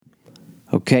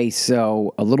Okay,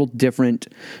 so a little different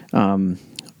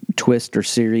twist or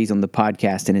series on the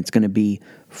podcast, and it's going to be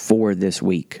for this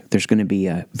week. There's going to be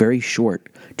a very short,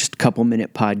 just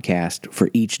couple-minute podcast for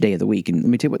each day of the week. And let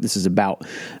me tell you what this is about.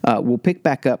 We'll pick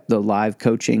back up the live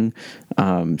coaching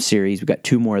series. We've got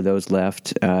 2 more of those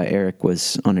left. Eric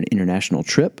was on an international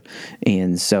trip,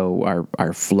 and so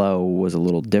our flow was a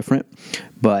little different.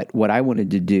 But what I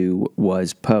wanted to do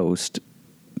was post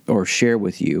or share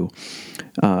with you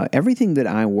everything that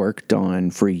I worked on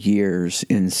for years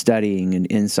in studying and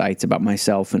insights about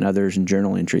myself and others and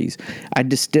journal entries. I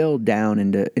distilled down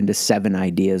into 7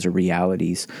 ideas or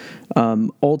realities.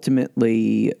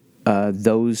 Ultimately,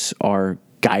 those are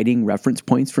guiding reference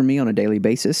points for me on a daily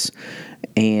basis,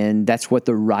 and that's what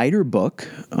the Writer book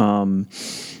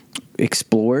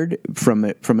explored from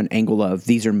an angle of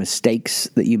these are mistakes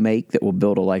that you make that will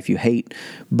build a life you hate.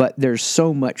 But there's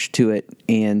so much to it,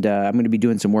 and I'm going to be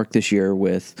doing some work this year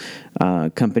with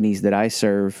companies that I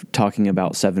serve, talking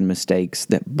about 7 mistakes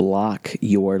that block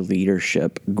your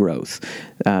leadership growth,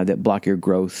 that block your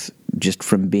growth just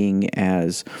from being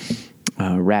as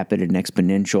rapid and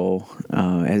exponential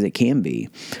as it can be.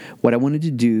 What I wanted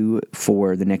to do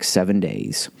for the next 7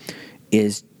 days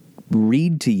is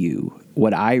read to you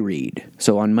what I read.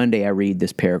 So on Monday, I read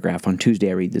this paragraph. On Tuesday,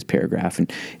 I read this paragraph, and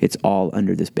it's all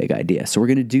under this big idea. So we're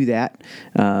going to do that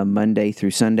Monday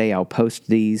through Sunday. I'll post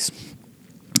these,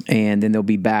 and then they'll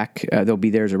be back. They'll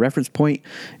be there as a reference point,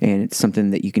 and it's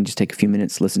something that you can just take a few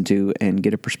minutes to listen to and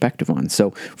get a perspective on.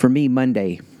 So for me,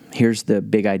 Monday, here's the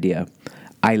big idea.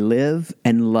 I live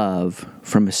and love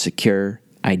from a secure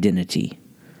identity.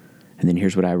 And then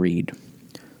here's what I read.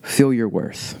 Feel your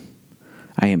worth.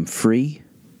 I am free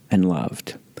and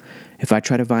loved. If I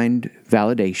try to find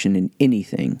validation in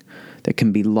anything that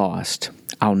can be lost,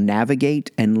 I'll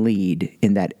navigate and lead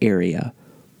in that area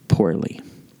poorly.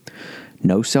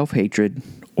 No self-hatred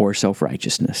or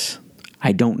self-righteousness.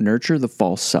 I don't nurture the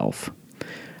false self.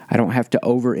 I don't have to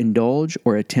overindulge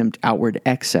or attempt outward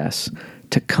excess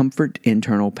to comfort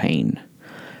internal pain.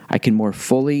 I can more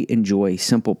fully enjoy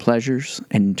simple pleasures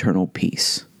and internal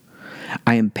peace.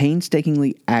 I am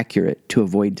painstakingly accurate to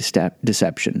avoid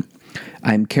deception.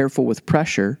 I am careful with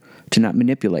pressure to not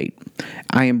manipulate.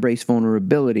 I embrace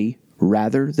vulnerability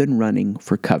rather than running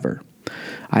for cover.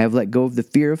 I have let go of the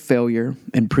fear of failure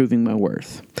and proving my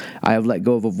worth. I have let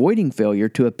go of avoiding failure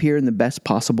to appear in the best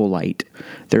possible light.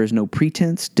 There is no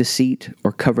pretense, deceit,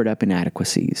 or covered up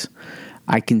inadequacies.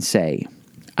 I can say,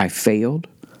 I failed,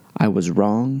 I was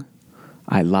wrong,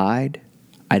 I lied,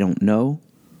 I don't know,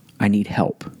 I need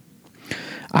help.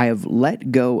 I have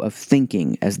let go of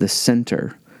thinking as the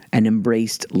center and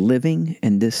embraced living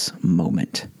in this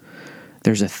moment.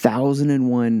 There's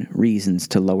 1,001 reasons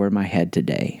to lower my head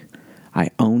today. I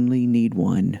only need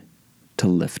one to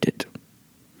lift it.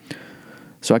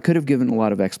 So I could have given a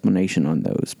lot of explanation on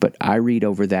those, but I read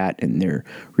over that, and they're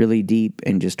really deep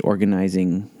and just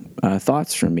organizing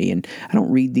thoughts for me. And I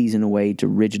don't read these in a way to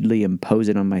rigidly impose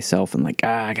it on myself and I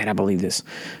gotta believe this.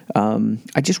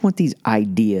 I just want these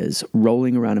ideas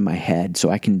rolling around in my head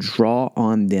so I can draw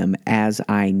on them as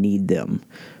I need them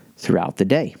throughout the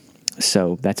day.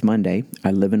 So that's Monday.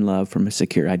 I live and love from a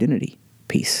secure identity.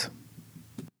 Peace.